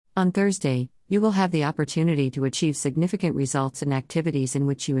On Thursday, you will have the opportunity to achieve significant results in activities in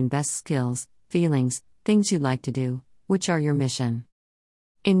which you invest skills, feelings, things you like to do, which are your mission.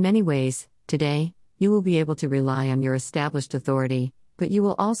 In many ways, today, you will be able to rely on your established authority, but you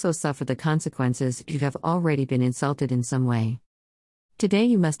will also suffer the consequences if you have already been insulted in some way. Today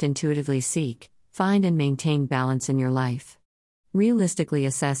you must intuitively seek, find and maintain balance in your life. Realistically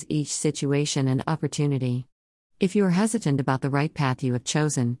assess each situation and opportunity. If you are hesitant about the right path you have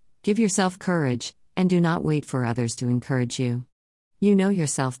chosen, give yourself courage, and do not wait for others to encourage you. You know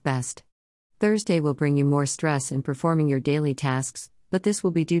yourself best. Thursday will bring you more stress in performing your daily tasks, but this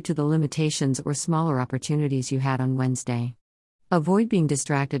will be due to the limitations or smaller opportunities you had on Wednesday. Avoid being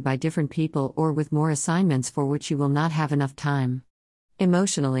distracted by different people or with more assignments for which you will not have enough time.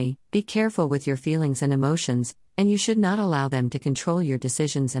 Emotionally, be careful with your feelings and emotions, and you should not allow them to control your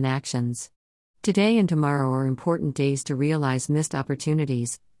decisions and actions. Today and tomorrow are important days to realize missed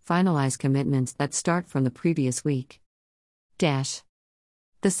opportunities, finalize commitments that start from the previous week.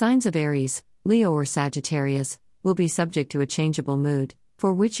 The signs of Aries, Leo or Sagittarius will be subject to a changeable mood,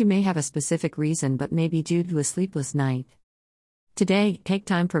 for which you may have a specific reason but may be due to a sleepless night. Today, take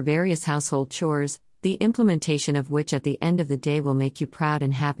time for various household chores, the implementation of which at the end of the day will make you proud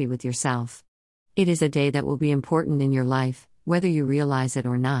and happy with yourself. It is a day that will be important in your life, whether you realize it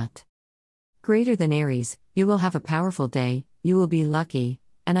or not. Greater than Aries, you will have a powerful day, you will be lucky,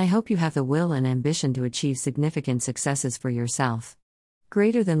 and I hope you have the will and ambition to achieve significant successes for yourself.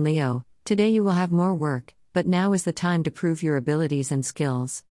 Greater than Leo, today you will have more work, but now is the time to prove your abilities and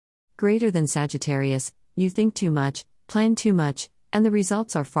skills. Greater than Sagittarius, you think too much, plan too much, and the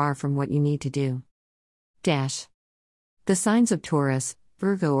results are far from what you need to do. The signs of Taurus,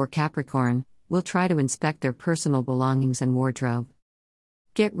 Virgo or Capricorn will try to inspect their personal belongings and wardrobe.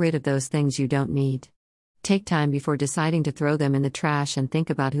 Get rid of those things you don't need. Take time before deciding to throw them in the trash and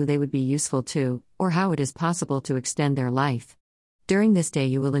think about who they would be useful to, or how it is possible to extend their life. During this day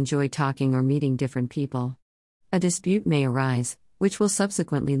you will enjoy talking or meeting different people. A dispute may arise, which will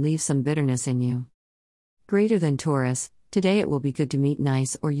subsequently leave some bitterness in you. Greater than Taurus, today it will be good to meet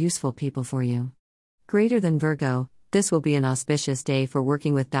nice or useful people for you. Greater than Virgo, this will be an auspicious day for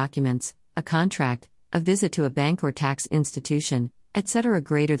working with documents, a contract, a visit to a bank or tax institution, etc.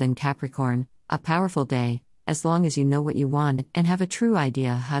 Greater than Capricorn, a powerful day, as long as you know what you want and have a true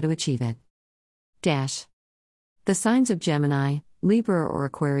idea how to achieve it. The signs of Gemini, Libra or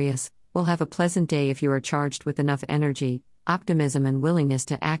Aquarius will have a pleasant day if you are charged with enough energy, optimism and willingness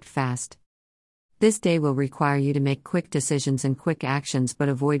to act fast. This day will require you to make quick decisions and quick actions but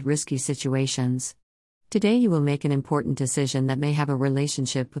avoid risky situations. Today you will make an important decision that may have a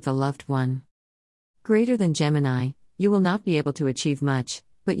relationship with a loved one. Greater than Gemini, you will not be able to achieve much,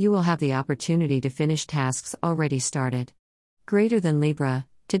 but you will have the opportunity to finish tasks already started. Greater than Libra,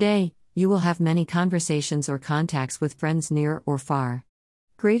 today, you will have many conversations or contacts with friends near or far.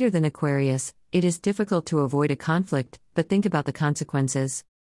 Greater than Aquarius, it is difficult to avoid a conflict, but think about the consequences.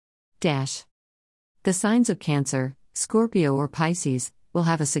 The signs of Cancer, Scorpio or Pisces will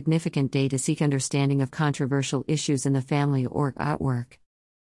have a significant day to seek understanding of controversial issues in the family or at work.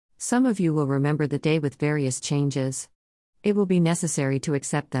 Some of you will remember the day with various changes. It will be necessary to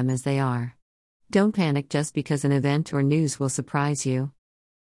accept them as they are. Don't panic just because an event or news will surprise you.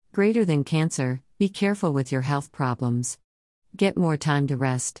 Greater than Cancer, be careful with your health problems. Get more time to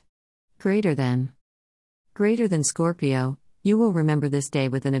rest. Greater than Scorpio, you will remember this day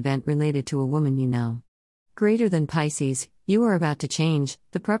with an event related to a woman you know. Greater than Pisces, you are about to change,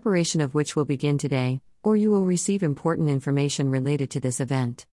 the preparation of which will begin today, or you will receive important information related to this event.